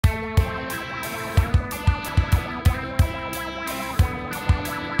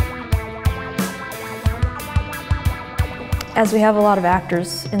As we have a lot of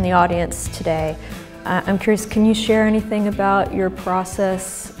actors in the audience today, I'm curious, can you share anything about your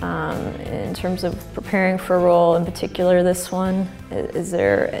process in terms of preparing for a role, in particular this one? Is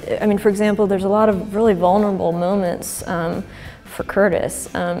there, I mean, for example, there's a lot of really vulnerable moments for Curtis.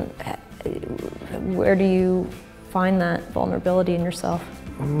 Where do you find that vulnerability in yourself?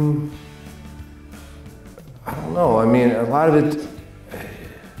 I don't know. I mean, a lot of it,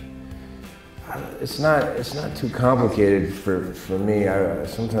 it's not too complicated for me.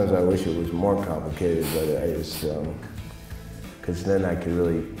 Sometimes I wish it was more complicated, but I just, because then I could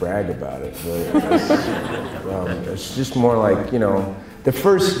really brag about it. But it's just more like, you know, the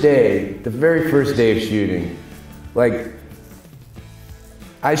first day, the very first day of shooting, like,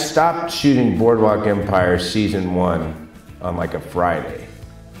 I stopped shooting Boardwalk Empire season 1 on like a Friday.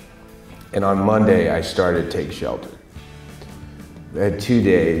 And on Monday, I started Take Shelter. I had 2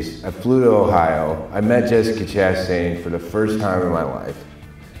 days. I flew to Ohio. I met Jessica Chastain for the first time in my life.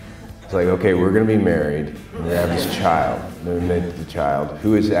 It's like, okay, we're gonna be married, and we have this child. And we met the child,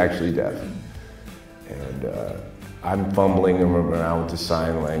 who is actually deaf. And I'm fumbling around with the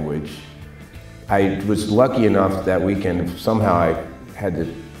sign language. I was lucky enough that weekend, somehow I had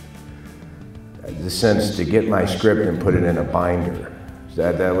the sense to get my script and put it in a binder.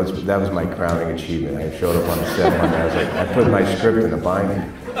 That was my crowning achievement. I showed up on the set one day, I was like, I put my script in a binder.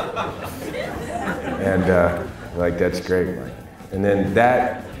 And like, that's great. And then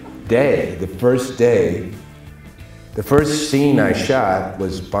that day, the first scene I shot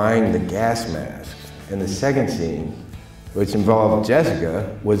was buying the gas mask. And the second scene, which involved Jessica,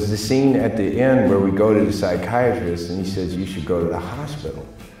 was the scene at the end where we go to the psychiatrist and he says, you should go to the hospital.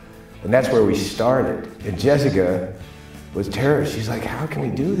 And that's where we started. And Jessica was terrorized. She's like, how can we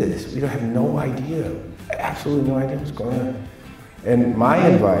do this? We don't have no idea, absolutely no idea what's going on. And my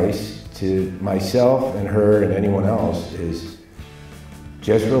advice to myself and her and anyone else is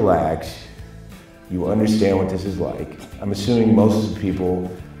just relax. You understand what this is like. I'm assuming most of the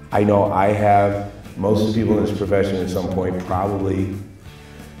people, I know I have, most of the people in this profession at some point probably,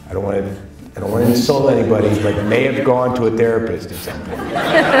 I don't want to insult anybody, but may have gone to a therapist at some point.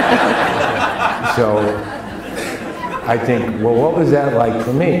 So I think, well, what was that like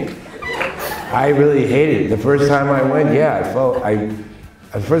for me? I really hated it. The first time I went,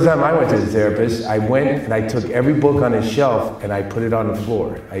 the first time I went to the therapist, I went and I took every book on his shelf and I put it on the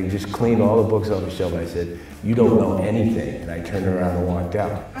floor. I just cleaned all the books off the shelf. I said, you don't know anything. And I turned around and walked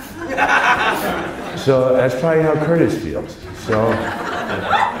out. So that's probably how Curtis feels. So,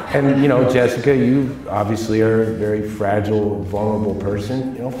 and you know, Jessica, you obviously are a very fragile, vulnerable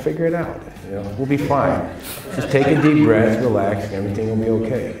person. You know, figure it out. You know, we'll be fine. Just take a deep breath, relax, and everything will be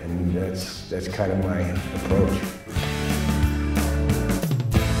okay. And that's kind of my approach.